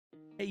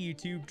Hey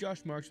YouTube,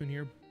 Josh Marksman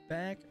here,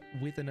 back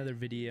with another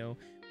video.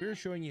 We're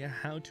showing you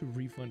how to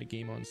refund a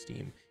game on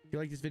Steam. If you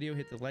like this video,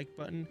 hit the like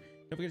button.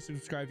 Don't forget to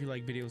subscribe if you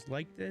like videos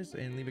like this,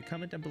 and leave a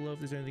comment down below if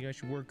there's anything I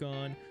should work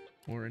on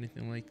or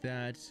anything like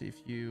that. If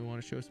you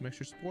want to show some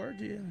extra support,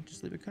 yeah,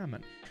 just leave a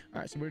comment.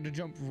 All right, so we're going to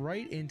jump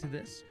right into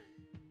this.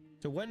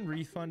 So when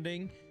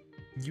refunding,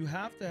 you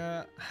have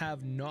to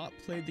have not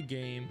played the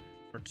game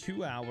for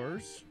 2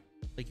 hours.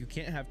 Like, you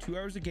can't have 2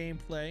 hours of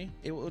gameplay.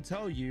 It will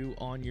tell you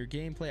on your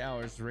gameplay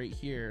hours right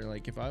here.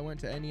 Like, if I went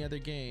to any other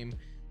game,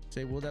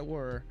 say World at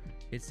War,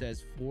 it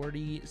says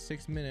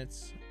 46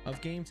 minutes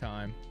of game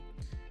time.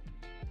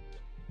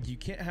 You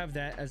can't have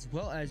that, as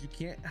well as you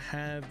can't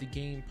have the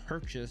game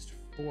purchased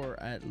for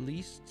at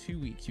least 2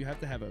 weeks. You have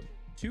to have a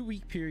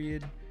 2-week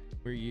period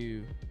where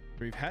you've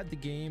had the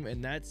game,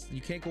 and that's,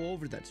 you can't go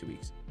over that 2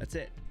 weeks. That's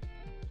it.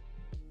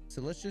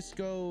 So let's just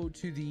go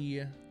to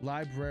the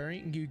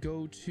library. You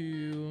go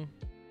to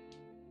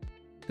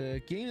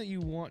the game that you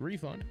want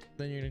refund.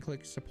 Then you're gonna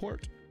click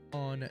support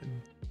on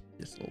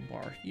this little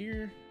bar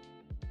here.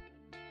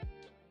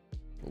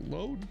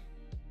 Load.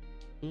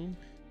 Boom.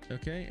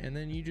 Okay, and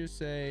then you just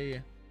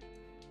say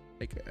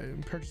like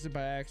purchase it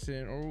by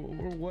accident, or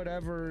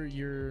whatever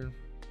your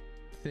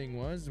thing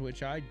was,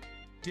 which I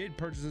did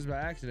purchase this by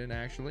accident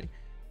actually.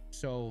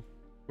 So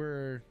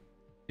we're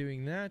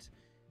doing that.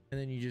 And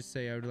then you just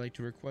say, I would like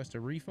to request a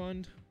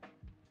refund.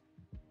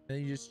 And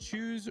then you just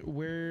choose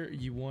where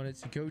you want it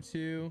to go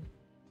to.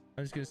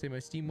 I'm just going to say my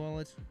Steam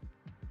wallet.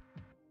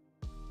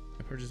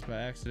 I purchased by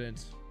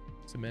accident.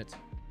 Submit.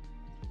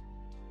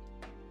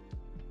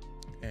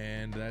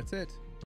 And that's it.